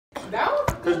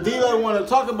Cause D-Lo wanna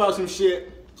talk about some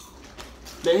shit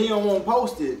that he don't want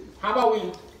posted. How about we?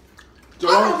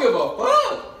 I don't give a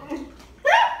fuck. We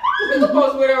can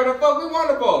post whatever the fuck we want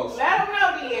to post. Let them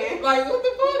know then. Like, what the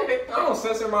fuck? I don't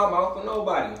censor my mouth for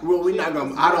nobody. Well, we not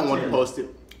gonna. I don't want to post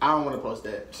it. I don't want to post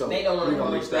that. So they don't want to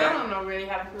post that. I don't know really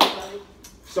how to feel about it.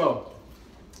 So,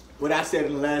 what I said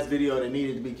in the last video that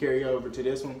needed to be carried over to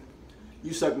this one.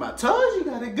 You suck my toes, you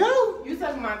gotta go. You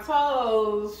suck my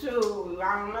toes, shoot.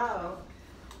 I don't know.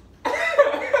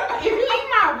 If you eat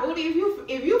my booty,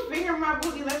 if you finger my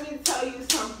booty, let me tell you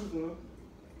something.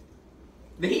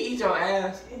 Did he eat your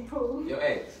ass? Who? Your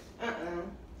ex?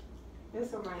 There's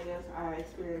somebody else I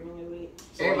experimented with.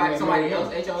 So somebody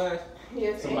else ate your ass?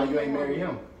 Yes. Somebody you ain't marry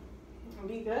him.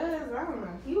 Because I don't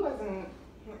know, he wasn't.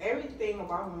 Everything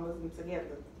about him wasn't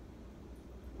together.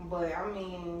 But I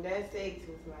mean, that sex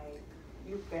was like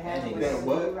you can have whatever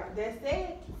you like. That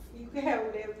sex, you can have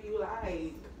whatever you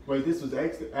like. Wait, this was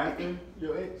after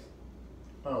your ex?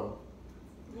 Oh.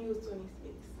 He was 26.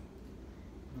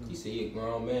 He said he a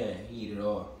grown man. He eat it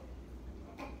all.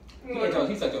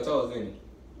 He sucked your toes, didn't he?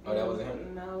 Oh, that wasn't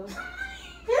him? No.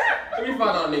 If you find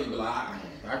out a nigga be like,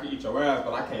 I can eat your ass,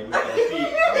 but I can't lick your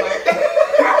feet.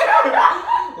 I'm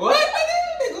like, what?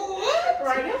 Nigga, what?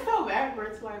 Right, that's so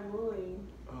backwards, like, boy.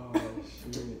 Oh,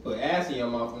 shit. Put ass in your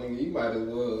mouth, nigga. You might as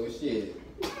well, shit.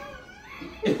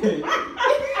 You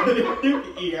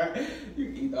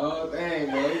can eat the whole thing,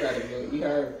 bro. You gotta eat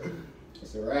her.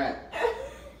 It's a wrap.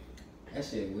 That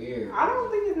shit weird. I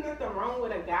don't think there's nothing wrong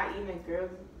with a guy eating a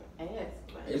girl's ass.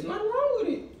 Like, there's nothing wrong with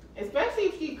it. Especially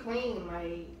if she clean,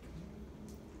 like.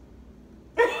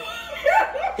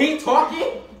 He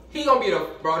talking, he gonna be the,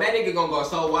 bro, that nigga gonna go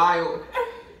so wild.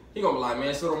 He gonna be like,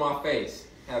 man, sit on my face.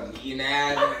 Have you eating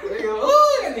ass.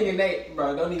 Ooh, that nigga Nate,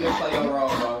 bro, don't even play your role,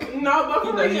 bro. No, but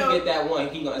for real. He get that one,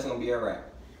 it's gonna be a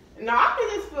wrap. No, I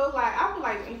just feel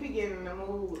like if he get in the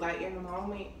mood, like in the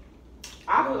moment,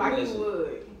 I feel like he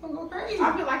would. I'm go crazy.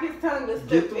 I feel like his tongue was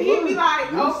slip. He'd be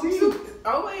like,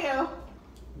 oh well.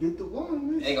 Get the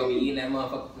woman. They gonna be eating that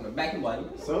motherfucker from the back and like,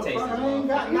 so taste far, this I ain't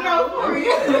got no for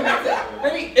real.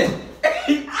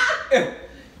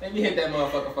 Let me hit that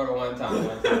motherfucker for the one time.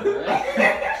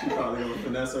 Right? She probably gonna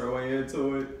finesse her way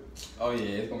into it. Oh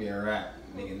yeah, it's gonna be a wrap.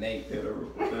 Nigga Nate. Hit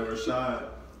her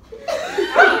shot.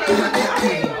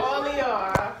 I mean, all they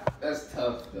are. That's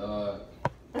tough, dog.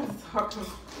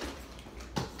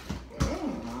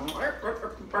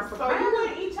 So you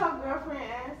wouldn't eat your girlfriend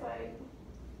ass, like?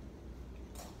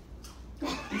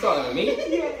 You talking to me?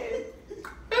 Yes.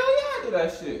 Hell yeah, I do that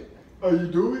shit. Oh, you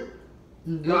do it?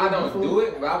 No, I don't do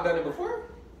it, but I've done it before.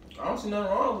 I don't see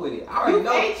nothing wrong with it. I already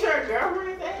know. You ate your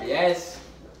girlfriend's ass?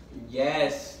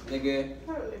 Yes, nigga.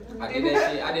 I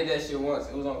did that shit once.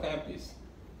 It was on campus.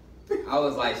 I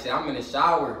was like, shit, I'm in the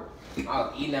shower. I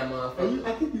was eating that motherfucker.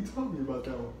 I think you told me about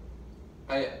that one.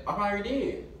 I probably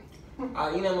did.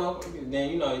 I eat that motherfucker. Then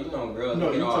you know, girls. No,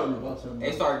 get you all, told me about something.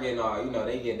 They start getting all,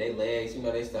 they get their legs.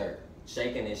 They start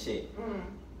shaking and shit. Mm.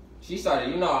 She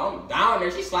started, I'm down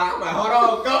there. She slide. I'm like, hold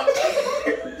on, coach.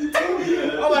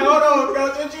 I'm like, hold on,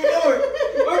 coach. What you doing?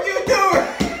 What you doing?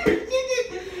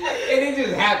 And it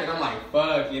just happened. I'm like,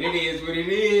 fuck it. It is what it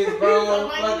is, bro.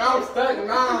 Fuck, I'm stuck.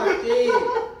 Nah, shit.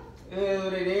 It is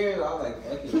what it is. I was like,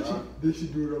 fuck it, bro. Did she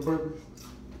do it on purpose?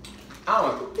 I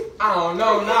don't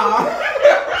know, nah.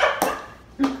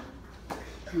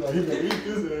 Like, he gonna eat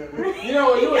this ass. You know,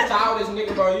 when you a childish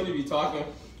nigga, bro, you just be talking.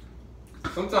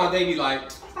 Sometimes they be like,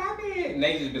 stop it. And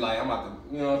they just be like, I'm about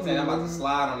to, you know what I'm saying? I'm about to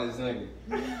slide on this nigga.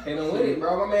 Hit him with it,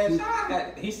 bro. My man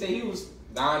shot. He said he was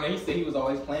down there. He said he was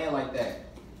always playing like that.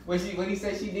 What he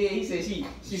said she did, he said she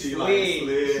slid. Like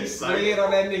she slid on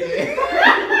that nigga.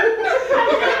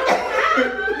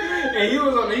 And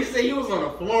he said he was on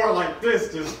the floor like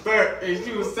this, just stuck. And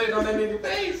she was sitting on that nigga's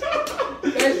face.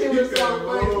 That shit was so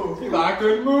funny. She like, I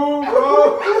couldn't move,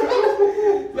 bro.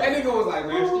 That nigga was like,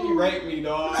 man, she raped me,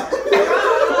 dog.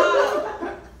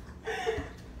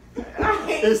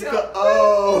 It's the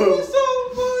It was so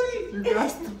funny. You got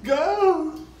to go.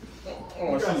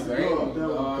 Oh, she's raped me,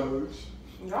 dog.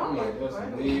 I'm like, that's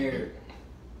weird.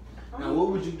 Now, what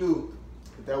would you do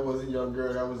if that wasn't your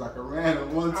girl? That was like a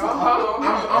random one time.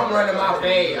 I'm running my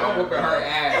fade. I'm whooping her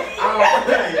ass.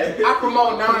 I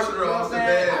promote non-shit. You know what I'm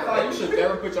saying? I feel like you should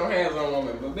never put your hands on a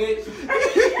woman, but bitch.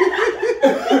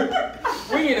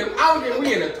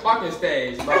 we in a talking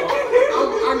stage, bro. I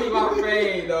need my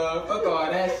fade, dog. Fuck all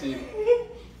that shit.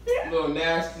 Little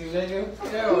nasty nigga.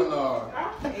 Hell no.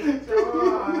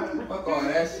 Fuck all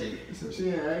that shit. So she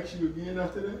didn't ask you again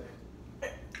after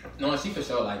that? No, she for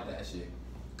sure like that shit.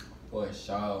 For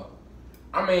sure.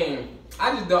 I mean,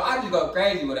 I just go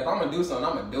crazy with it. If I'm gonna do something,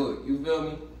 I'm gonna do it. You feel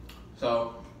me?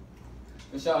 So,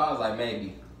 for sure, I was like,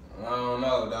 maybe. I don't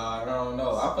know, dog. I don't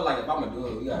know. I feel like if I'm gonna do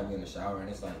it, we gotta be in the shower, and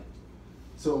it's like.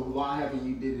 So why haven't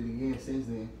you did it again since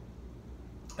then?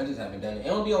 I just haven't done it. It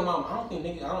don't be on my. I don't think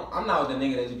niggas. I'm not with the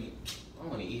nigga that just be. I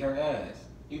want to eat her ass.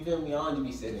 You feel me? I don't just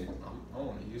be sitting. I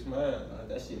want to use my ass.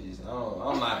 That shit just.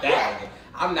 I'm not that nigga.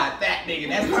 I'm not that nigga.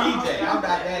 That's TJ. I'm not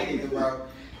that nigga, bro.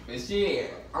 But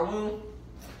shit, I mean,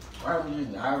 I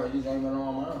just ain't been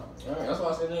on my mind. Yeah, that's why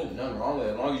I said ain't nothing wrong with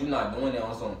it. As long as you're not doing it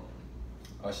on some.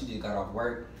 Oh, she just got off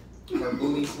work. Her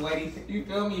booty sweaty. You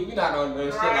feel me? If you're not on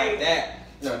shit like that.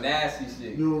 No nasty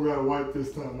shit. You don't gotta wipe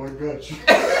this time. I got you.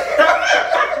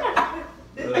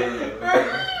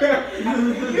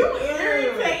 You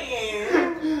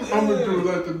irritating. I'm gonna do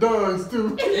like the dogs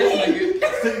do.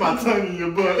 Stick my tongue in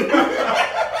your butt.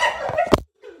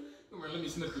 Come on, let me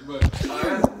sniff your butt. Oh,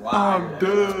 that's wild. I'm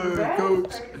done,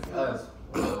 coach. That's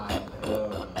wild.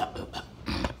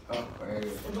 Oh, crazy.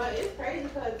 But it's crazy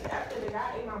because after the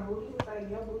guy ate my booty, he was like,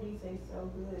 your booty tastes so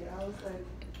good. I was like,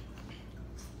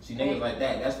 See, niggas like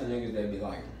that, that's the niggas that be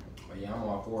like, oh, yeah, I'm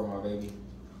all for it, my baby.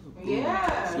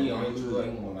 yeah. He on his butt,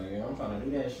 he gonna like, yeah, I'm trying to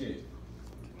do that shit.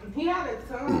 He had a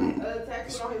tongue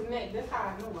tattoo on his neck. That's how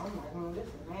I knew. I'm like, this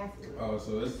is nasty. Oh,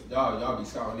 so it's, y'all be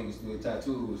scouting niggas through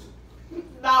tattoos.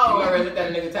 No. You ever look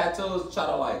at a nigga tattoos, try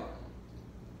to like,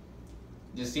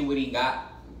 just see what he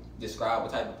got, describe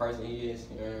what type of person he is?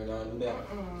 You ever don't do that?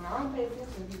 I don't pay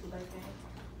attention to people like that.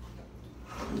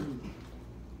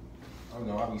 I don't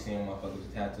know, I be seeing motherfuckers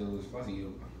with tattoos. If I see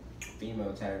a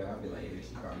female tattoo, I be like, yeah,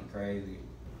 she probably crazy.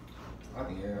 I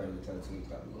think everybody with tattoos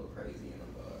got a little crazy in them,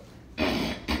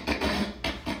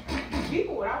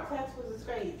 People without tattoos is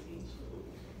crazy.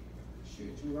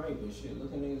 Shit, you right, but shit,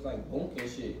 look at niggas like Boonk and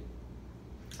shit.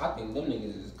 I think them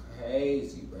niggas is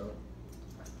crazy, bro.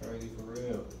 Crazy for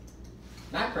real.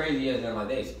 Not crazy as in like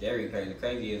they scary crazy.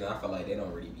 Crazy as in I feel like they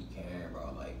don't really be caring,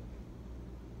 bro. Like,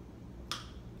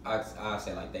 I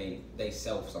say like they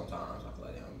self sometimes. I feel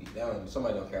like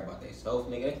somebody don't care about they self,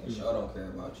 nigga. They for sure don't care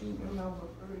about you, bro. No, but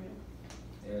for real.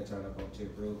 They'll turn up on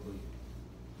tip real quick.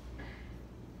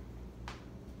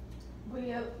 But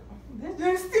yeah,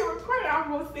 this is still recording. I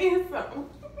almost said something.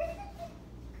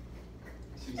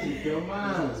 Speak your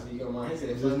mind. Speak your mind.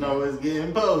 Just know it's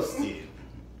getting posted.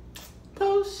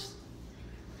 Post.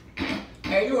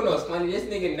 Hey, you know what's funny? This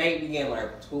nigga Nate be getting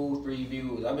like 2-3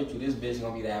 views. I bet you this bitch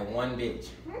gonna be that one bitch.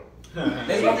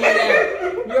 It's gonna be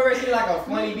that. You ever see like a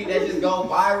funny beat that just go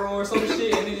viral or some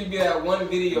shit, and it just be that one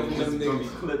video from them niggas.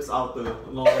 Clips out the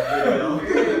long video.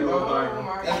 Oh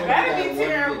my God, that'd be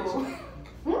terrible.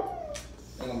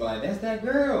 They gonna be like, that's that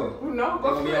girl. No, They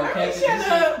gonna be on campus. shut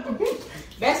up.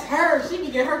 That's her. She be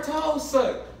getting her toes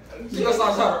sucked. She gonna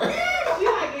start her. She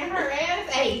like getting her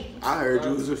ass ate. I heard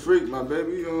you was a freak, my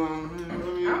baby. I'm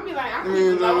gonna be like, I don't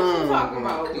even know what you're talking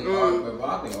about.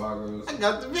 I think all girls. I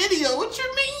got the video. What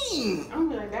you mean? I'm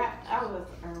gonna be like, I was,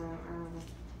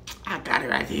 I got it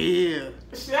right here.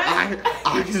 shut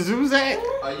I can zoom that.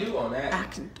 Are you on that? I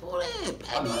can do that,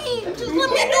 I'm not- baby. Just let me do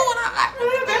what I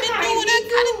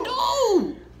gotta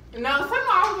do. No, someone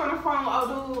I was on the phone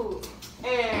with old dude,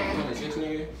 and 26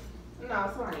 nigga?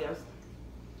 no, somebody else.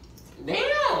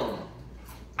 Damn.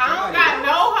 I don't got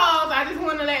no hoes. I just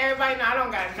want to let everybody know I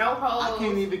don't got no hoes. I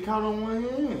can't even count on one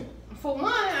hand. For one,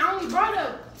 I only brought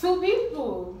up 2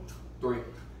 people. 3.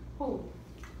 Who?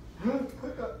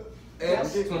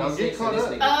 It's Don't 26 get and caught this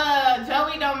up. nigga.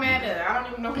 Joey don't matter. I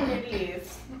don't even know who that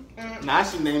is. Now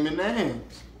she naming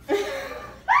names.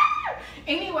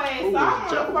 Anyway, Ooh, so I'm on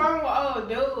Joey. the phone with old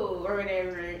dude or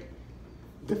whatever.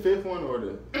 The 5th one or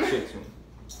the 6th one?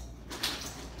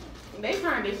 They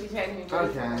trying to disrespect me.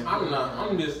 Okay. I'm not.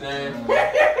 I'm just saying.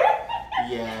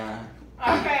 Yeah.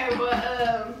 Okay,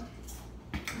 but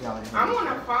Y'all I'm on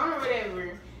the phone or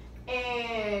whatever,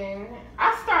 and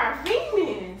I start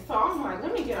feeling. So I'm like,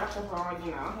 let me get off the phone,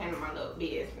 you know, handle my little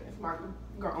business, my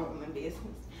grown business.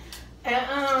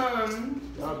 And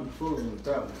Y'all be fooling with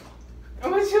that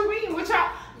one. what you mean? What y'all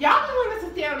be wanting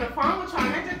to stay on the phone with y'all?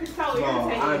 That just is so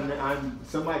irritating. No, I'm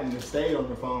somebody that stayed on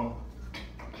the phone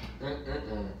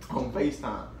on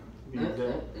FaceTime. Got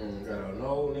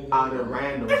no nigga. Out of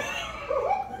random.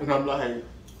 And I'm like,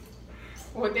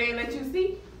 What they ain't let you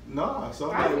see? no, I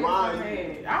somebody would why?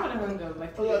 have hung up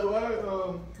like I'm like, that.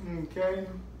 what? Okay.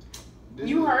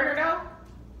 You heard her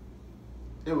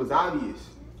though? It was obvious.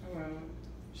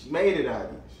 She made it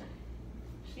obvious.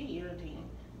 She irritating.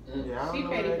 Yeah, I don't She know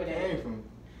where petty that for that. came from.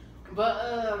 But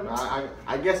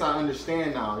I guess I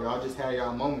understand now. Y'all just had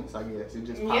y'all moments. I guess it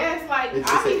just popped. yes, like It's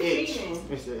I just an be itch. feeling.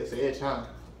 It's an itch, huh?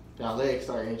 Y'all legs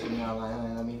start itching. Y'all like,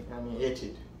 I mean, itch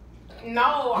it.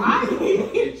 No, I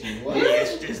Itchy what?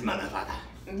 Itch this motherfucker.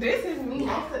 This is me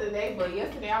most of the day, but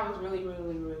yesterday I was really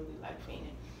like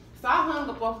feeling. So I hung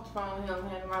up off the phone with him,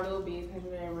 handled my little business,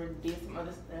 whatever, did some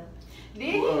other stuff.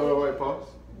 Then wait, pause.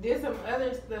 Did some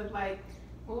other stuff like,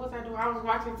 what was I doing? I was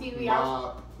watching TV.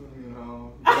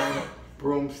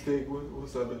 Broomstick.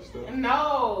 What's other stuff?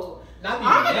 No. Not the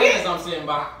bananas I'm sitting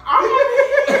by. I'm gonna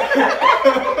get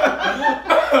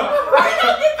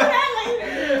to that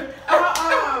later.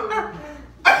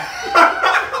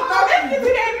 Let's get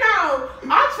to that now.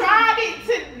 I tried it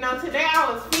today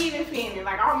I was feeding,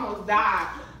 like I almost died.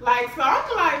 Like, so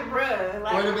I'm like, bruh.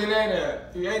 Like, where the banana?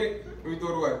 You ate it? Or you threw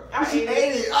it away? I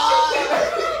ate it.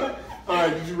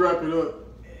 Alright, did you wrap it up?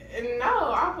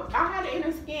 No, I had it in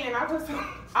the skin. I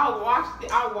washed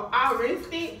it, I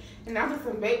rinsed it, and I put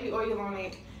some baby oil on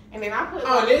it. And then I put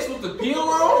this with the peel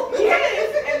on?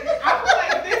 Yes, and I put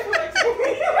like this one.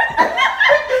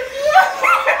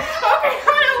 Okay,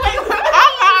 hold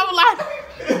on,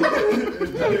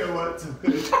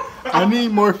 wait. I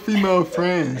need more female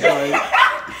friends. Like,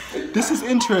 this is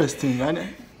interesting.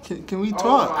 Can we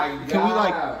talk? Can we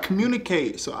like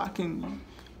communicate so I can?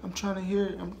 I'm trying to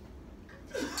hear.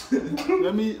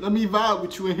 Let me vibe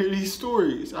with you and hear these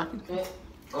stories. I can.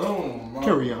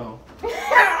 Carry on.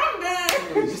 I'm done.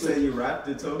 Did you say you wrapped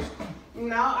it, Toast?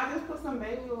 No, I just put some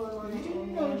baby oil on it.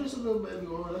 No, just a little baby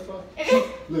oil. That's fine.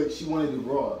 Look, she wanted it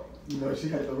raw. You know, she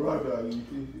had the raw dog. You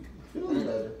feel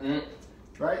better,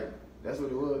 right? That's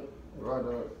what it was. The raw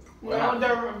dog. No,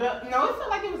 it felt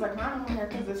like it was a condom on there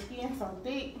because the skin's so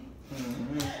thick.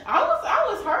 I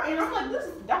was hurting. I'm like, this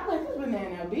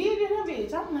banana big in a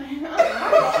bitch. I'm like,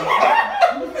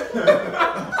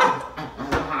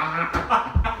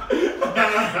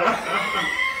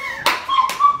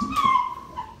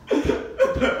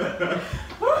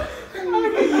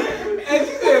 And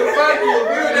she said, fuck you,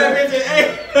 that bitch and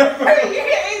ate.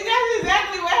 That's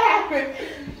exactly what happened.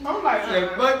 I'm like,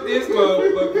 fuck this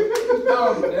motherfucker.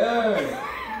 I'm done.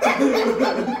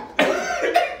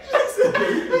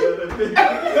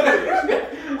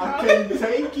 I can't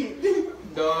take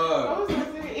it. Dog.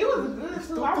 It was good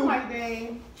too. I was like,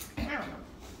 dang. I don't know.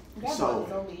 That was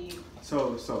so big.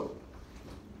 So,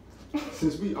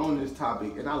 since we on this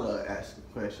topic, and I love asking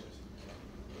questions,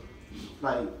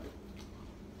 like,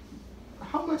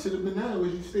 how much of the banana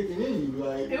was you sticking in you?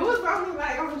 Like, it was only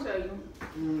like, I'm gonna show you.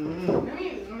 Let me.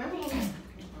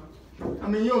 I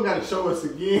mean, you don't gotta show us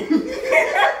again.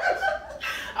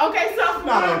 Okay, so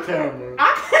not on camera.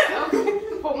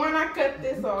 For one, I cut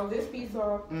this piece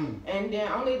off, and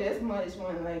then only this much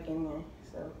went like in there.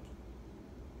 So.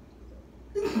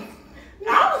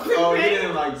 Oh, you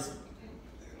didn't like.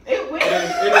 It went. It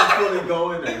didn't fully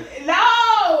go in there. No.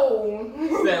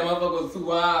 That motherfucker was too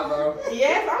wild, bro.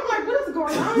 Yes, I'm like, what is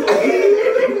going on?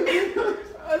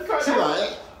 She like.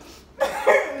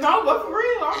 No, but for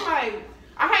real, I'm like,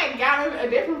 I had gotten a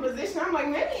different position. I'm like,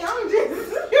 maybe I'm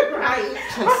just right.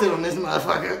 Trying to sit on this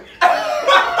motherfucker.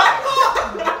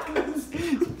 This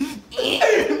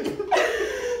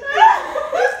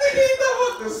nigga ain't know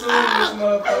what to sue this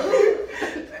motherfucker.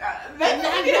 That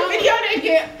video they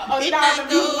get 1,000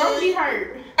 views. Don't be hurt.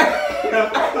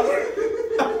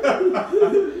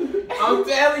 I'm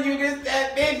telling you, that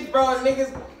bitch, bro.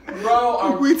 Niggas,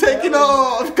 bro. We taking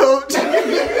off, coach. Take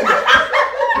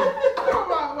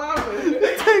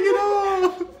it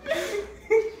off.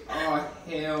 Oh,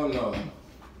 hell no.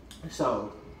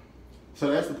 So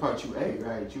that's the part you ate,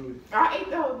 right? I ate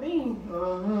the whole thing.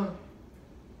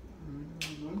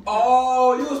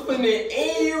 Oh, you was putting it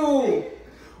in you.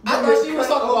 I thought she was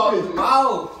talking about the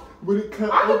mouth. Would it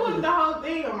cut I could put the whole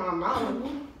thing on my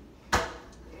mouth.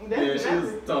 Yeah, she was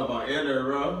talking about in her,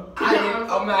 bro. I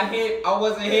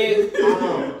wasn't hit.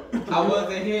 I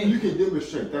wasn't hit. You can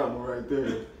demonstrate that one right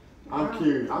there.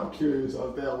 I'm curious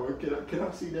of that one. Can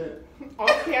I see that?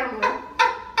 Off camera.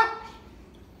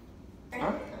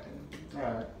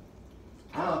 Alright.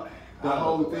 The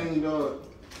whole thing, though.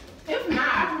 If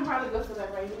not, I can probably go to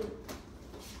that right here.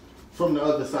 From the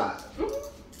other side.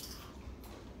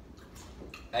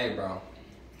 Hey, bro.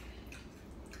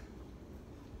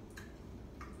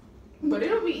 But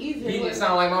it'll be easier. He just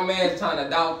sound like my man's trying to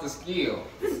doubt the skill.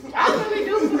 I really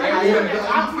do. I want to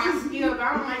doubt my skills. I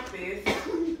don't like this.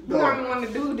 You don't want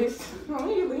to do this. Oh,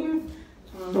 you leave.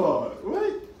 Dog,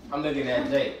 what? I'm looking at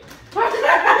Jake. I'm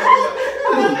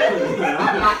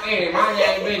not in. Mine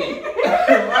ain't Benny.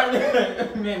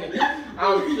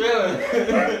 I'm chilling.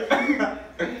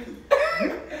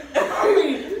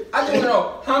 I just want to know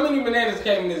how many bananas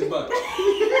came in this bunch.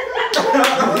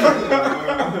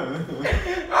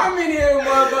 How many of them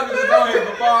motherfuckers was on here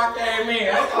before I came in?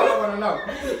 That's all I want to know.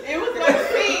 It was like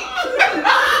six.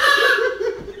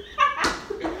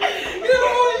 You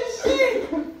know what shit?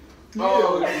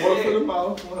 Oh, one for the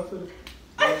mouth, one for the.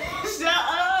 Shut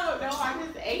up! No, I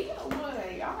just ate one.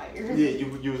 Y'all. Yeah,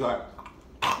 you was like.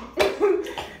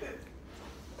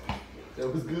 That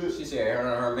was good. She said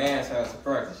her man's house at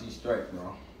first, and she's straight,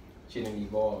 bro. She didn't be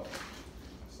bald.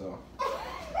 So.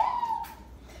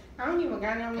 I don't even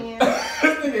got no man. This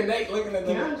nigga Nate looking at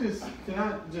Can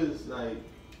I just like.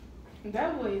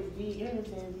 That boy is big,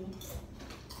 innocent.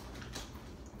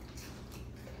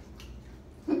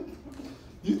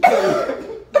 You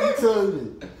telling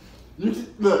me.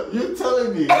 You're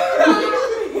telling me.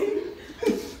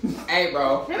 Hey,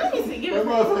 bro. Let me see. Give That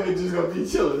us motherfucker just gonna be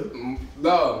chilling.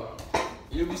 Bro,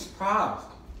 you'll be surprised.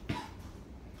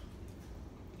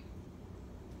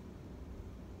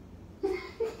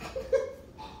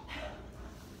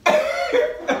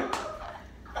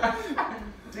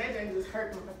 That thing just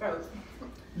hurt my throat.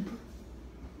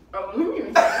 Oh, let me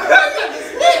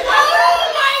Oh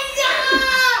my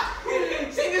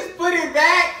god! She just put it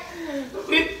back.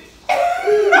 But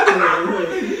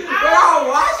I'm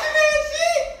watching that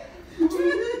shit.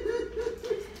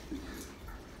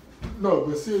 No,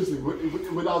 but seriously,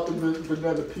 without the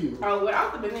banana peel. Oh, without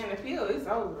the banana peel, it's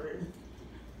over.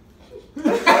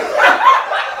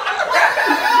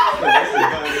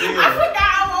 I forgot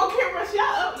I'm on camera.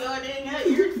 Shut up, y'all. Dang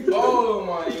it. Oh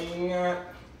my god.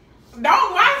 Don't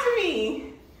watch me.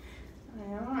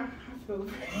 I feel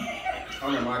bad.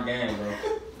 I'm in my game, bro.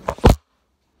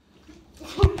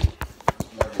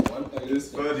 It's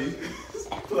funny.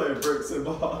 Playing bricks and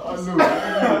balls. I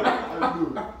knew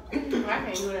it. I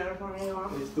can't do that in front of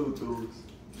y'all. It's still dudes.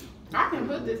 I can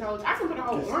put a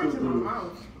whole orange in my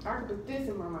mouth. I can put this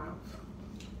in my mouth.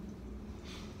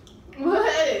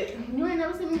 What? You ain't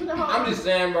never seen me put a whole I'm just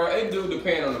saying, bro, it do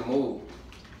depend on the mood.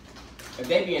 If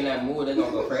they be in that mood, they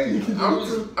gonna go crazy. I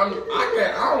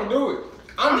don't do it.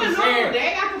 I'm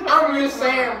just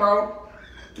saying, bro.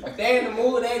 If they in the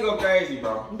mood, they go crazy,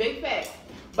 bro. Big facts.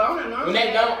 But on a normal When they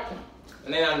day, don't,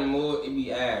 when they not in the mood, it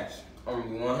be ass. I'm gonna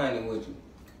be 100 with you.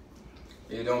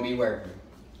 It don't be working.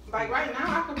 like right now,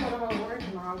 I can put a whole orange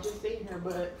in my mouth just sitting here,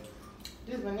 but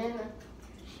this banana,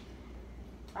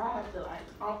 I have to like,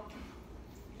 oh.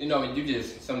 You know, you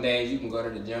just, some days you can go to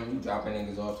the gym, you dropping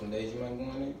niggas off. Some days you might go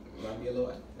in there, you might be a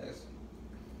little, that's,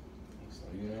 so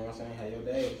you know what I'm saying? Have your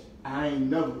days. I ain't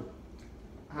never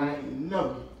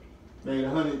made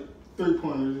 100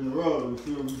 3-pointers in a row. You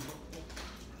feel me?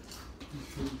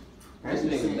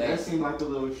 That seemed like a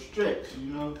little stretch,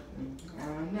 you know? I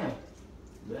don't know.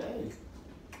 But hey.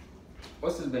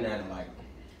 What's this banana like?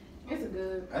 It's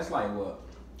good. That's like what?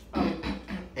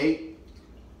 8,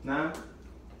 9.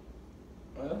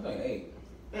 Oh, that's like 8.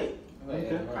 8. Like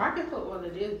Okay. 8. I can put one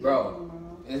of this. Bro,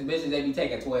 it's bitches they be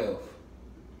taking 12.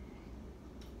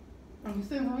 I'm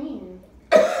still in.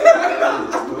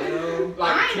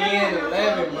 Like 10,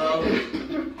 11, bro.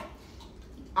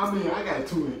 I mean, I got a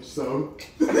 2-inch, so.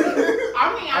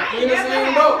 I We in the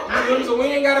same boat. So we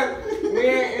ain't gotta, you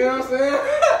know what I'm saying?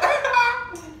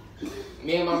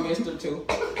 Me and my mister too.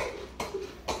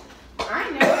 I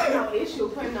ain't never had no issue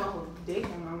putting no dick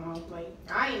in my mouth. Like,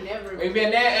 I ain't never. We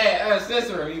been there at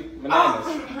Cicero, bananas.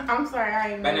 Oh, I'm sorry,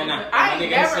 I ain't Banana. never. I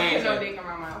ain't never Same put no thing. dick in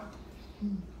my mouth.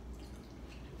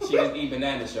 She just eat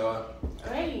bananas, y'all.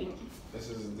 Hey. This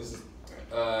is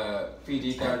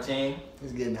PG-13.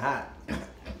 It's getting hot.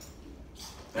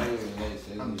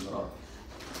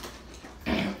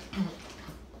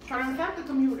 Tap the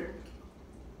computer.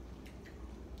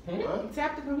 What?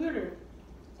 Tap the computer.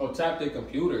 Oh, tap the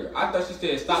computer. I thought she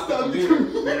said stop the computer.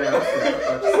 Yeah, I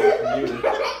said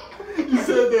computer. You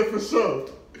said that for sure.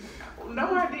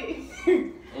 No, I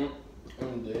didn't.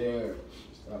 I'm there.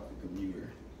 Stop the computer.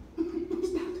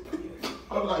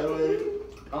 I'm like, wait.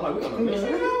 I'm like, we on a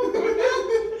mission.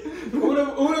 Who the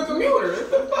computer?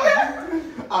 What the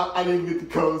fuck? I didn't get the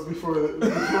codes before the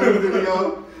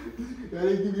video. I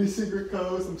didn't give you secret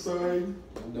codes. I'm sorry.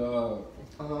 Dog.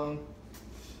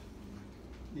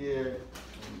 Yeah,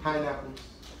 pineapples.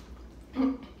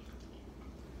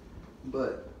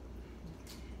 But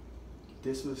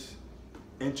this was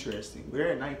interesting.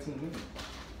 We're at 19 minutes.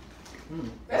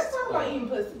 Let's talk about eating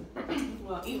pussy.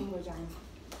 Well, eating vagina.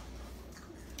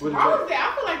 What is I that? would say,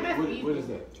 I feel like that's easy. What is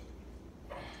that?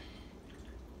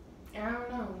 I don't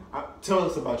know. Tell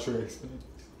us about your experience.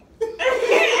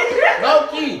 Low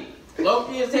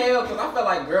key as hell, because I feel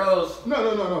like girls.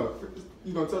 No.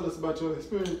 You gonna tell us about your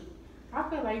experience? I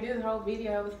feel like this whole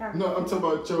video was kind of. No, I'm talking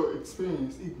about your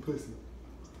experience eating pussy.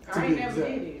 I ain't never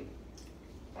did it.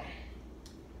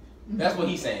 That's what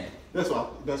he's saying. That's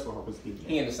what I was getting.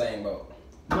 He in the same boat.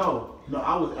 No,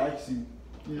 I was actually,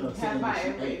 saying my that she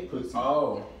every- ate pussy.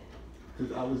 Oh.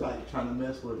 Cause I was like trying to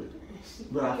mess with it.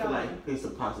 But I feel like it's a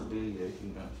possibility that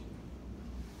you know.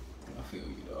 I feel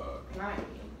you, dog.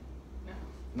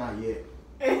 Not yet.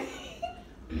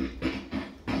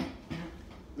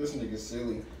 This nigga's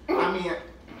silly. I mean,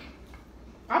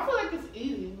 I feel like it's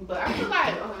easy, but I feel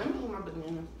like, oh, let me eat my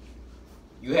banana.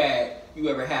 You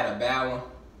ever had a bad one?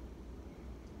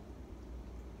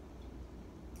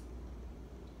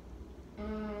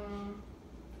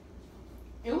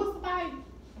 It was like,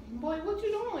 boy, what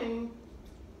you doing?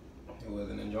 It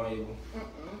wasn't enjoyable.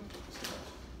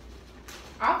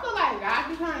 I feel like God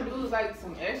be trying to do is like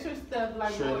some extra stuff,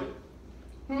 like shredded.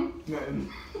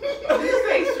 Nothing. You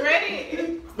say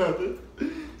shredded? Nothing.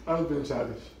 I was being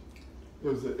childish. It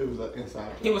was an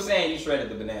inside. He was saying you shredded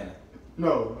the banana.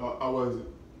 No, I wasn't.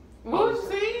 What was you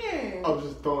saying? I was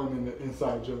just throwing in the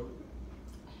inside joke.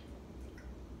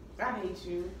 I hate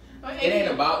you. It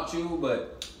ain't about you,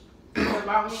 but It's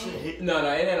about me. no,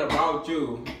 it ain't about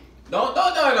you. Don't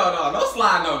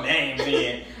slide no names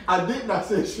in. I did not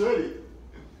say shredded.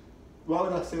 Why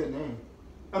would I say a name?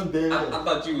 I'm dead. I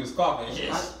thought you was coughing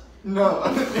shit. No.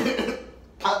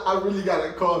 I really got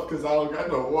a cough because I don't got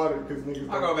no water because niggas.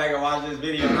 I go back and watch this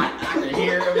video. I can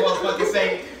hear the motherfucker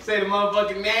say the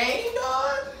motherfucking name,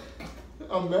 dog.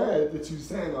 I'm mad that you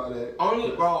saying all that.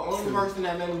 Only person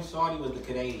that made me salty was the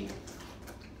Canadian.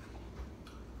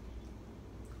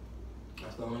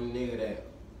 That's the only nigga that.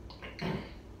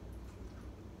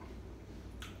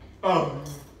 Oh.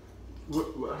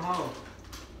 How?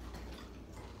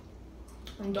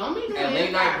 Don't be doing At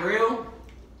late night grill.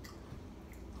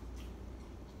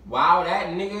 Wow, that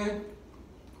nigga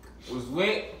was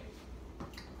with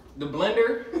the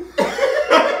blender.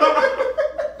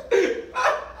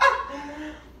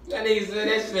 That nigga said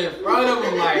that shit in front of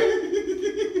him like,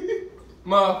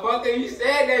 motherfucker, you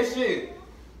said that shit.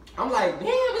 I'm like, damn,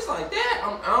 it's like that.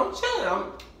 I'm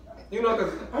chilling.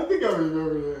 Cause I think I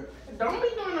remember that. Don't be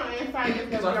doing no inside if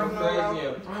you don't talking know. crazy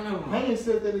in front of him. I ain't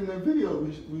said that in that video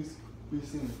we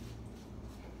seen.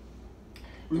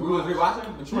 We was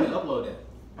rewatching, but you didn't upload that.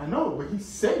 I know, but he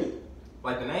said it.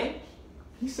 Like the name?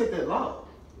 He said that loud.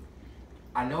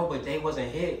 I know, but they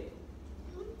wasn't hit.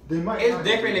 They might. It's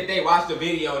different if they watch the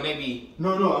video and they be.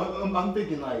 No, I'm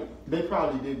thinking like they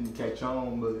probably didn't catch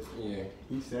on, but Yeah.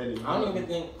 he said it. I don't even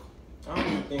think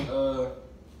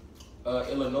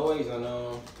Illinois and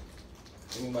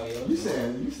anybody else. You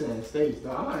saying states,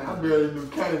 dog. I barely knew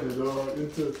Canada, dog,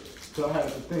 until I had to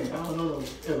think. I don't know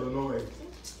Illinois.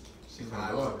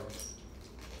 Chicago.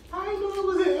 I didn't know it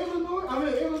was in Illinois. I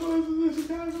mean, Illinois was in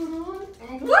Chicago,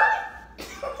 dog. What?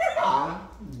 I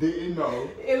didn't know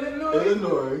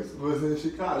Illinois was in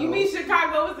Chicago. You mean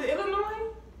Chicago is in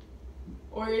Illinois?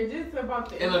 Or you're just about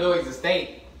the Illinois is a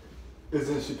state. It's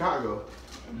in Chicago.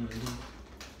 Mm-hmm.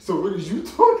 So what is you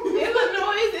talking about?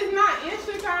 Illinois is not in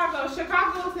Chicago.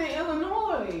 Chicago's in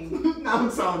Illinois. Now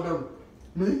I'm sounding dumb.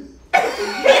 Me?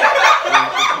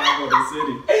 Chicago, the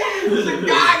city.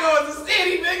 Chicago is a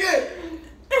city, nigga.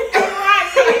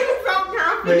 Right, you're so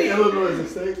confident. Wait, Illinois is a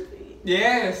state?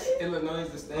 Yes, Illinois is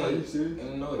the state. Are you serious?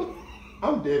 Illinois.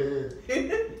 I'm dead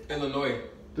here. Illinois.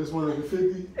 This one of the 50?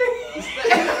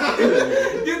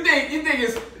 You think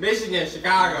it's Michigan,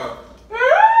 Chicago?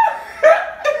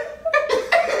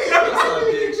 That's how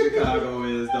big Chicago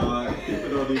is, dog. People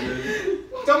don't even.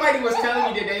 Somebody was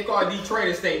telling me that they call Detroit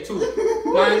a state too.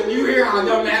 Like, you hear how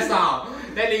dumb that sound?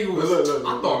 That nigga was. Look.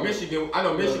 I thought Michigan. I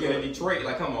know Michigan and Detroit.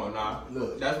 Like, come on, nah.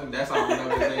 Look. That's how I'm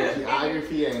gonna say.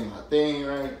 Geography ain't my thing,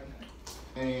 right?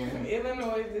 And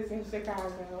Illinois is in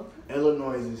Chicago.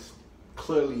 Illinois is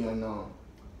clearly unknown.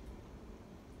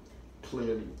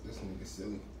 Clearly. This nigga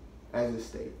silly. As a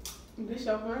state. This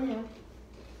your friend.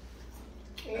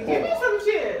 Give me some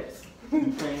chips. You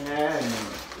can't have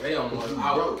none. They almost You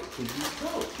out. broke. 'Cause you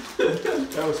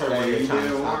broke. That was her way Hey, of he trying to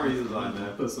didn't stop worry. He me. was like, man,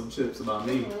 put some chips about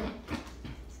me.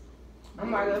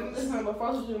 I'm like, let me listen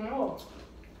before you do more.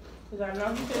 Because I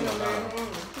know he's sitting over there.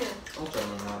 I'm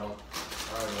telling him I don't.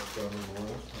 I don't tell him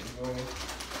boy. You know me?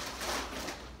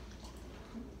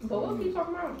 But what are you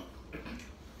talking about?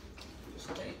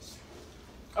 States.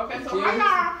 Okay, so my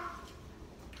guy.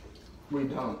 We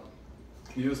don't.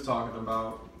 You was talking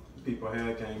about people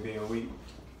hurricane being weak.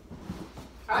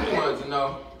 I just wanted to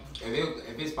know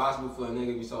if it's possible for a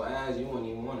nigga to be so ass you wouldn't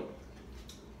even want it.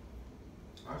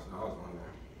 That's what I was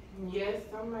wondering. Yes,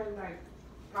 somebody like.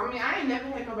 I mean, I ain't never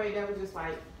had nobody that was just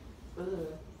like, ugh.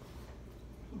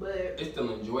 But It's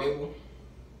still enjoyable.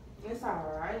 it's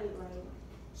alright. Like,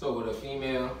 So would a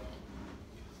female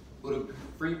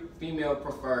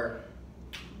prefer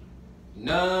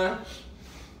none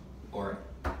or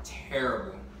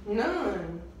terrible?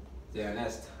 none. Yeah,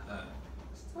 that's tough.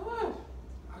 It's tough.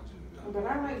 I just But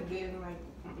I like getting like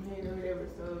hate or whatever.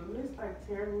 So it's like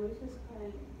terrible. It's just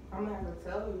like I'm gonna have to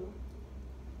tell you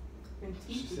and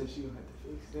She teach you. said she gonna have to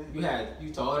fix that.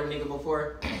 You told her nigga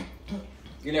before?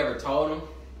 You never told him?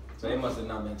 So it must have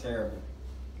not been terrible.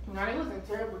 No, it wasn't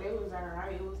terrible. They was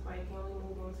alright. It was like, can we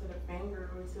move on to the finger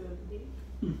or to the dick?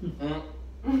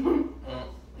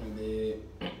 Indeed.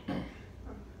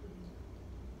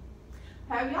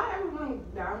 Have y'all ever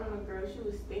went down on a girl she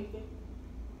was stinking?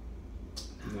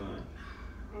 No.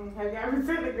 Have y'all ever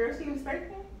seen a girl she was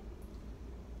stinking?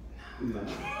 No.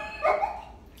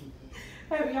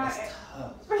 Have y'all? That's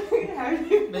tough.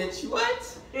 Have you? Bitch,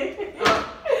 what?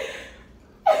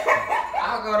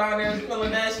 I'll go down there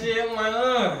smelling that shit. I'm like,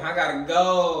 I gotta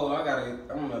go.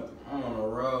 I'm on a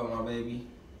road, my baby.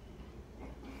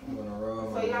 I'm on a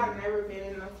road. So y'all never been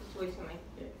in a situation like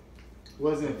that?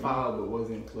 Wasn't foul, but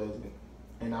wasn't pleasant,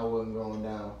 and I wasn't going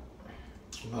down.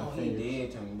 with my Oh, he fingers.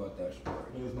 did tell me about that story.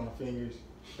 It was my fingers.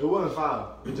 It wasn't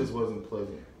foul. It just wasn't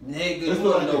pleasant. Nigga, Let's you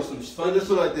look wanna like know this. some Let's funny just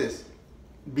look like this.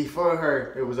 Before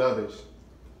her, it was others,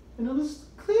 and it was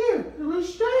clear. It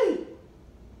was straight.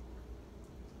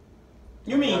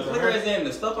 You mean After clear her- as in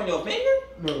the stuff on your finger?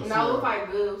 No, it was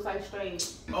like good. It was like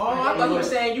straight. Oh, I thought you were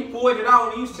saying you pulled it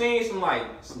out and you seen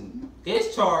some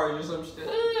discharge or some shit.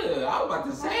 Ugh, I was about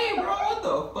to say, bro, what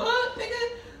the fuck,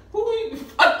 nigga? Who you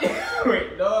fucking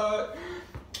with, dog?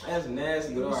 That's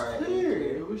nasty, It but was alright. clear.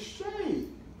 It was straight.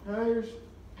 Hers,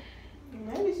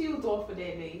 Maybe she was off for that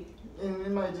day. and it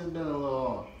might just been a little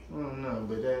off. I don't know,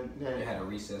 but They that had a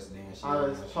recess there and shit. I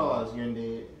was pause,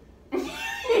 granddad.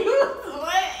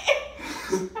 What?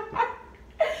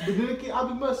 But then again, I'll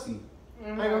be musty. I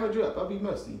ain't gonna Mhm. hold you up. I'll be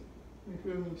musty. You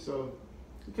feel me? So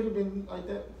it could have been like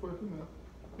that for a female.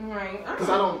 Right. Cause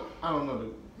I don't know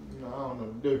the, I don't know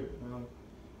the difference.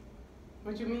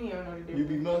 What you mean you don't know the You difference?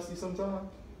 be musty sometimes,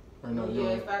 or no? You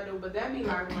Yes, don't? I do, but that be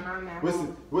like when I'm at What's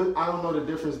home. I don't know the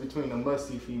difference between a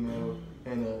musty female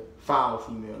and a foul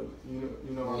female. You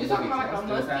know what I'm You saying? talking about like a Still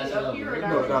musty fast up enough, here or man.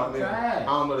 down No, here? down there. I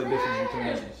don't know the difference between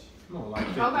that. More like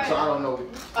 50. Okay. So I don't know. I A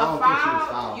don't think she was foul,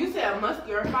 foul. you said a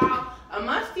musty or foul. A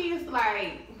musty is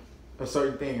like, A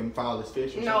certain thing and foul is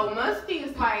fish. Or no, something. musty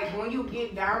is like when you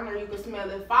get down there, you can smell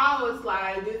it. Foul is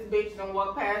like, this bitch done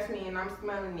walk past me and I'm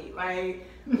smelling it. Like,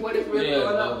 what is It really is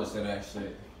going on? levels to that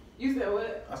shit. You said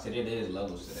what? I said it is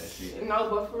levels to that shit. No,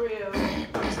 but for real.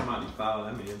 If somebody foul,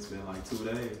 that means it's been like 2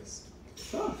 days.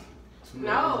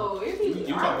 No, it be.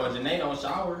 You talk about Janae don't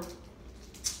shower.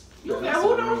 You said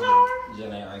who don't shower?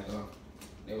 Janae, I go.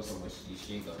 There was so much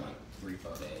she go like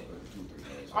 3-4 days or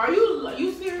 2-3 days. Are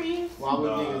you serious? Why would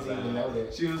No, niggas man. even know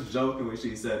that? She was joking when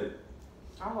she said it,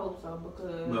 I hope so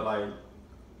because. but like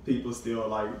people still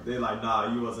like they like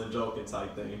nah, you wasn't joking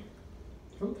type thing.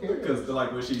 Who cares? Because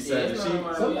like when she said Yeah, it, it's Some,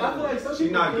 I feel like some she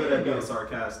people not good can, at being though.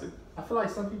 sarcastic. I feel like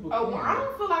some people. Oh, can, well, I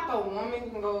don't feel like a woman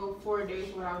can go 4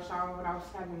 days without showering without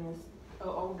having this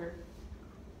odor.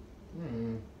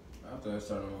 After a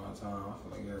certain amount of time, I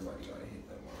feel like everybody gotta hit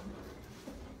that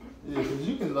motherfucker. Yeah, because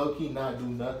you can low key not do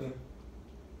nothing.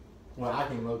 Well, I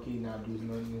can low key not do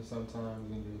nothing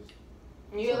sometimes and just.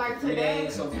 Yeah, like 3 today.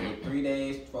 days, so 3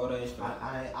 days, 4 days.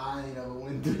 I ain't never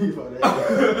went 3 for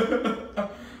that.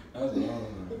 That's long.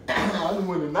 I done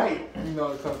went a night,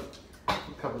 a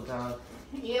couple times.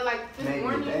 Yeah, like this Maybe a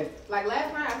morning, day. like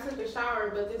last night I took a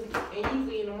shower, but and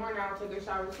usually in the morning I'll take a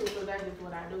shower too, so that's just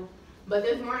what I do. But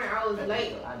this morning I was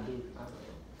late, I do.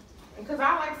 because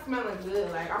I like smelling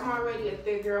good. Like, I'm already a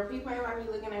thick girl. People ain't like me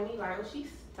looking at me like, oh, she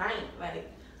stank. Like,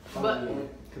 but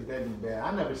Because that'd be bad.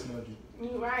 I never smelled you.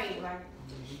 you right. Like,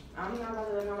 I'm not about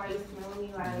to let nobody smell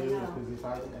me like, Yeah, no. because if I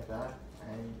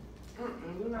ain't.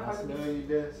 You're not I about to smell be. you,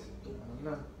 Des. I don't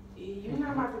know. You're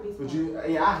not about to be. But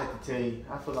smelling. yeah, I have to tell you.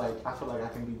 I feel like I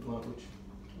can be blunt with you.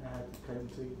 I have to cut it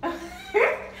to you.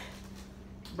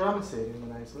 But I'm gonna say it in a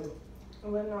nice way.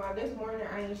 But no, this morning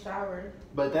I ain't showered.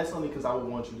 But that's only because I would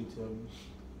want you to tell me.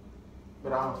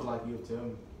 But I don't feel like you'll tell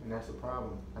me, and that's a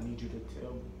problem. I need you to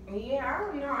tell me. Yeah, I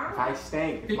don't know. If I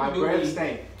stink, if People my do breath be-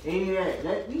 stink, any of that,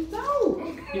 let me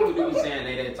know. People do be saying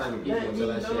they that type of people Let until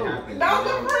me that shit know. happens. No, They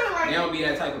don't- for real, like- they don't be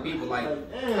that type of people.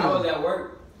 Like, Damn. I was at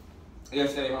work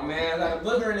yesterday, my man had a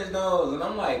booger in his nose, and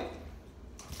I'm like,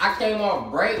 I came off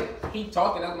break, he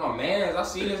talking, that's my man, I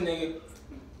see this nigga,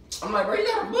 I'm like, bro, you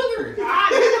got a booger. But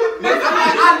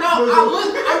I know, I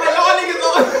look, I'm like,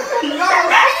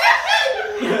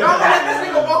 y'all let this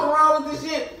nigga walk around with this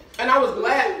shit, and I was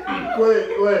glad.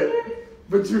 Wait.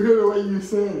 But you hear the way you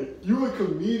said it. You a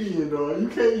comedian, though. You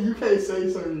can't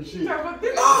say certain shit.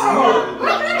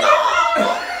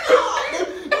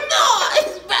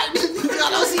 It's back.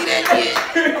 Y'all don't see that shit.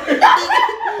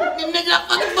 The nigga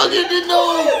fucking the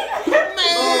nose.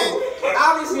 Man.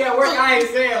 Obviously at work I ain't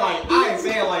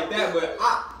saying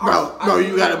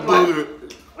got a booger.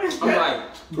 I'm like,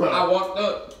 bro. I walked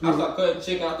up. I started cutting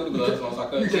chicken out through the gloves. So I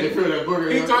started cutting You chicken. can't feel that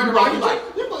booger. He turned around. He's like,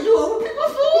 you overpick my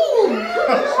food.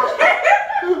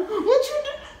 What you do?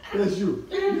 That's you.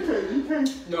 You can't.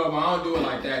 no, but I don't do it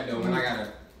like that though. When I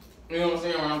gotta, you know what I'm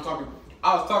saying? When I'm talking,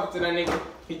 I was talking to that nigga.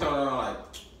 He turned around like,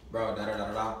 bro, da da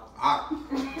da da. I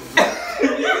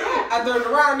turned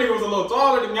around. Nigga was a little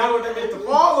taller than me. I want that bitch to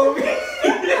follow me.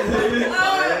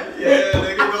 Yeah,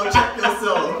 nigga, go check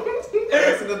yourself.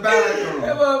 That's in the bathroom.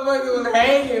 That motherfucker was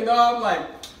hanging, dog.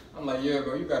 I'm like, yeah,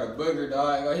 bro, you got a booger,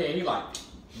 dog. Go ahead. He like,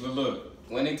 but look,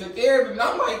 when they took care of him,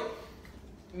 I'm like,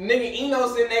 nigga Eno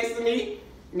sitting next to me.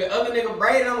 The other nigga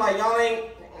Braden, I'm like, y'all ain't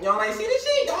see this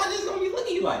shit? Y'all just gonna be looking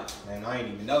at you like, man, I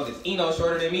ain't even noticed. Eno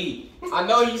shorter than me. I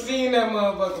know you seen that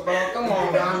motherfucker, bro. Come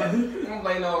on, man. I don't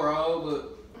play no role,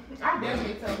 but I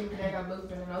definitely tell people that got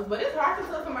boogers in their nose. But it's hard to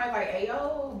tell somebody like, hey,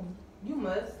 yo, you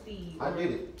musty. I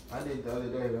did it. I did it the other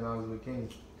day when I was with Kenny.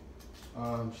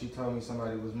 She told me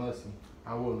somebody was musty.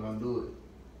 I wasn't gonna do it.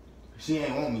 She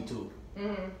ain't want me to.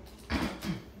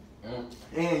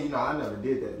 And you know, I never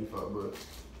did that before, but.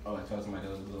 oh, I told somebody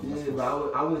that was a little Yeah,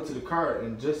 but I went to the car,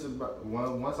 and just about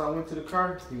once I went to the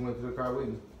car, he went to the car with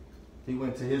me. He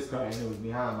went to his car, and it was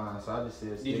behind mine, so I just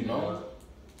said, Did you know him?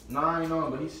 No, I ain't know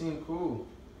him, but he seemed cool.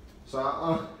 So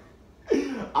I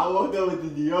walked up with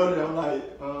the deodorant. I'm like,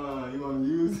 you want to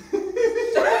use it?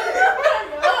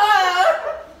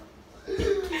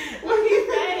 What he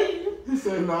say? He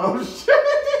said, no, shit.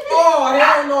 Oh,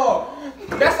 hell no.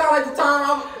 That sound like the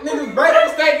time niggas break a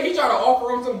mistake and he try to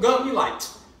offer him some gum. He like,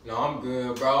 no, I'm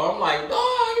good, bro. I'm like, dog, you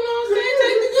know what I'm saying?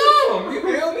 Take the gum. You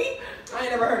feel me? I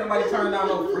ain't never heard nobody turn down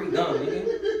no free gum, nigga.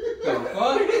 The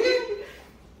fuck, nigga?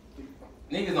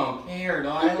 Niggas don't care,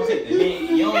 dog. I ain't gonna take the hit.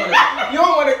 You don't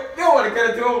wanna cut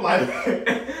it to him like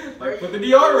put the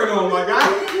deodorant on, my guy.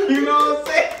 You know what I'm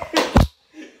saying?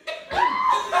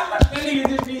 That nigga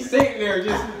just be sitting there,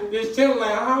 just chilling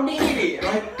like, I don't need it.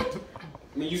 Like,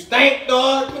 I mean, you stink,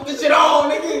 dog. Put the shit on,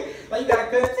 nigga. Like, you gotta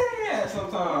cut his ass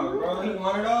sometimes, bro. He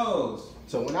one of those.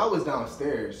 So when I was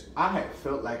downstairs, I had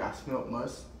felt like I smelled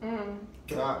must.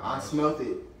 I smelled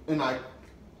it, and I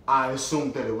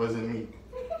assumed that it wasn't me.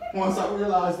 Once I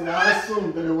realized that I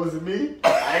assumed that it wasn't me,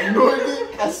 I ignored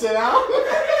it. I sat down.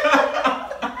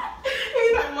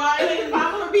 He's like, well, I ain't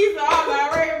following a piece of all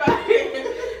that. Worry about it.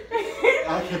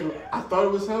 I thought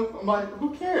it was him. I'm like,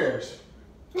 who cares?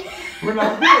 We're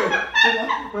not here.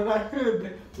 We're not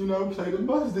here. You know, play the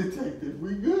bus detective.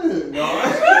 We good. No.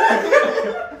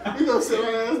 We gonna sit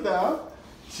our ass down,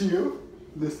 chill,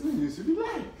 listen to music,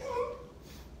 relax.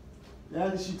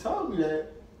 After she told me that,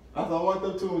 after I walked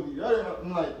up to him,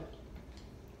 I'm like,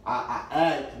 I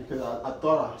asked because I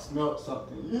thought I smelled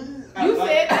something. You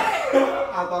said that?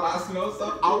 I thought I smelled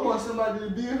something. I want somebody to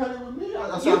be in honey with me. I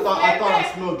thought I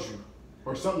smelled you,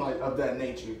 or something like of that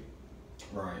nature.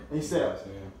 Right. And he said,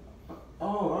 oh,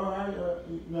 all right.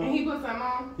 You know. And he put some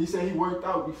on? He said he worked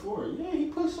out before. Yeah, he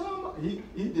put some on. He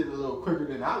did a little quicker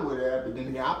than I would have, but then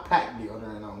again, I packed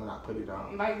deodorant on when I put it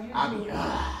on. Like you I be,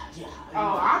 yeah.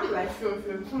 Oh, I'll be like, sure. I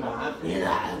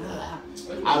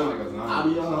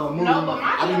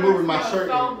be moving my shirt.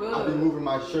 So good. I be moving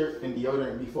my shirt and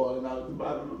deodorant be falling out of the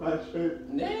bottom of my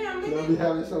shirt. Damn, I be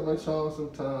having so much on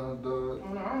sometimes, dog.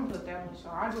 No, I don't put that much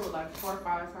on. I do it like 4 or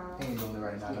 5 times. I ain't doing it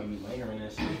right now. I be layering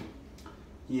that shit.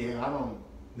 Yeah, I don't.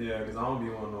 Yeah, because I don't be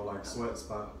wanting no like sweat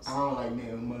spots. I don't like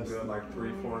nail musty. Good like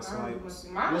 3-4 swipes.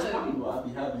 That's probably why I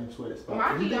be having sweat spots.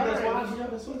 My You think that's why I deodorant. be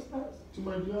having sweat spots? Too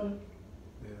much deodorant?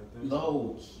 Yeah,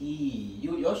 Low key.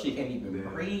 Your shit can't even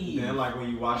breathe. then like when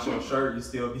you wash your shirt, you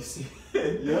still be seeing.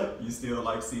 Yep. You still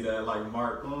like see that like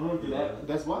mark.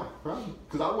 That's why, probably.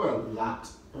 Because I wear a lot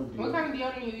of deodorant. What kind of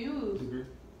deodorant you use?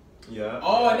 Yeah.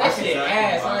 Oh, and that I shit can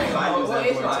ass. I use that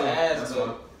It's one not too. ass, That's but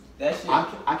why. that shit.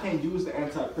 I can't use the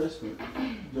antiperspirant.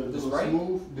 The spray?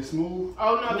 smooth.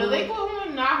 Oh, no, the liquid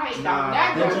one? No, I hate that. Nah,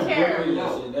 That that don't just care. break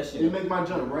That It shit. make my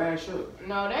junk rash up.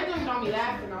 No, that just don't be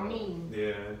laughing on me.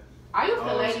 Yeah. I used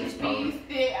to Oh, lady she's speed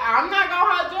stick. I'm not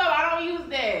gonna hold you up. I don't use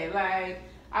that. Like,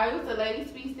 I used to lady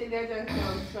speed stick. That just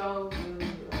feels so good.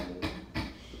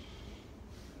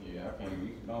 Yeah, I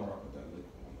can't. Don't rock with that liquid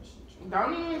on that shit.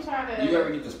 Don't even try to. You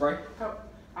ever get the spray? No.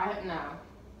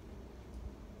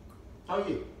 Oh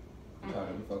yeah. You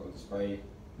fuck with the spray?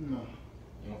 No.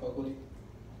 You don't fuck with it?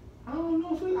 I don't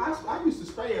know if I used to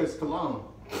spray as cologne.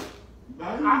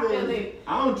 I feel it.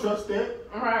 I don't trust that.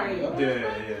 Right.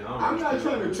 Yeah. I'm not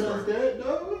trying to trust that,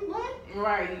 dog. What?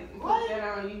 Right. What? Put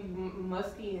that on you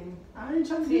musky and I ain't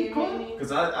trying to get 10 caught. minutes.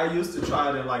 Cause I used to try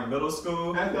it in like middle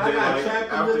school. After I then, got like, trapped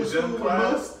in after middle gym school with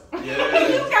class. must. You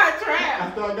Yeah. got trapped.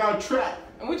 After I got trapped,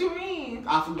 What you mean?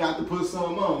 I forgot to put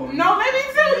some on. No, let me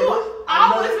tell you. I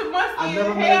was musty as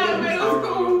hell in middle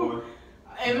school.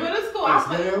 In middle school, I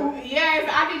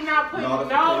did not put no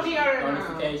deodorant on.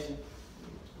 Notification.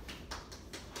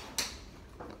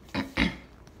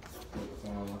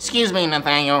 Excuse me,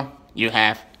 Nathaniel. You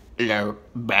have low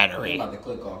battery. I'm about to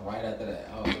click off right after that.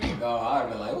 Oh my god,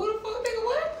 I'd be like, what the fuck, nigga?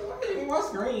 What? My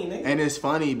screen, nigga. And it's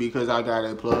funny because I got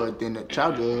it plugged in the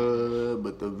charger,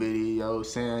 but the video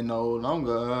saying no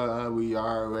longer. We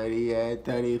already at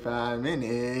 35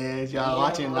 minutes. Y'all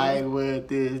watching like what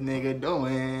this nigga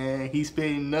doing. He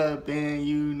spitting up and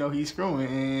you know he's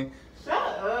screwing. Shut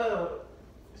up.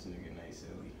 This nigga nice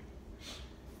silly.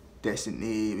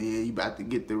 Destiny, man, you about to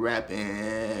get the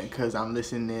rapping, cause I'm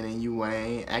listening and you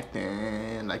ain't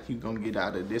acting like you gonna get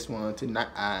out of this one tonight.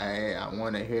 I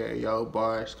wanna hear your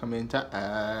bars coming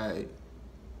tight,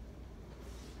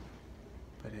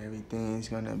 but everything's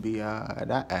gonna be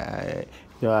alright.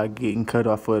 Y'all getting cut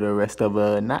off for the rest of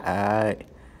the night.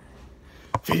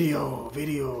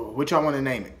 Video, what y'all wanna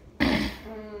name it?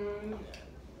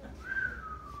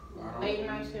 Late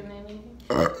night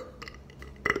shenanigans.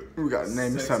 We gotta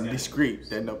name it something discreet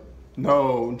that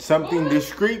something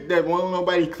discreet that won't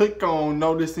nobody click on,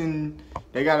 noticing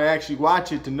they gotta actually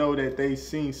watch it to know that they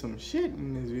seen some shit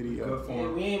in this video. Yeah,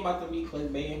 we ain't about to be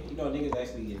clickbaiting. You know niggas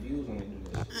actually get views when they do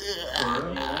this.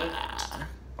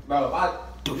 Bro,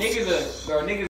 niggas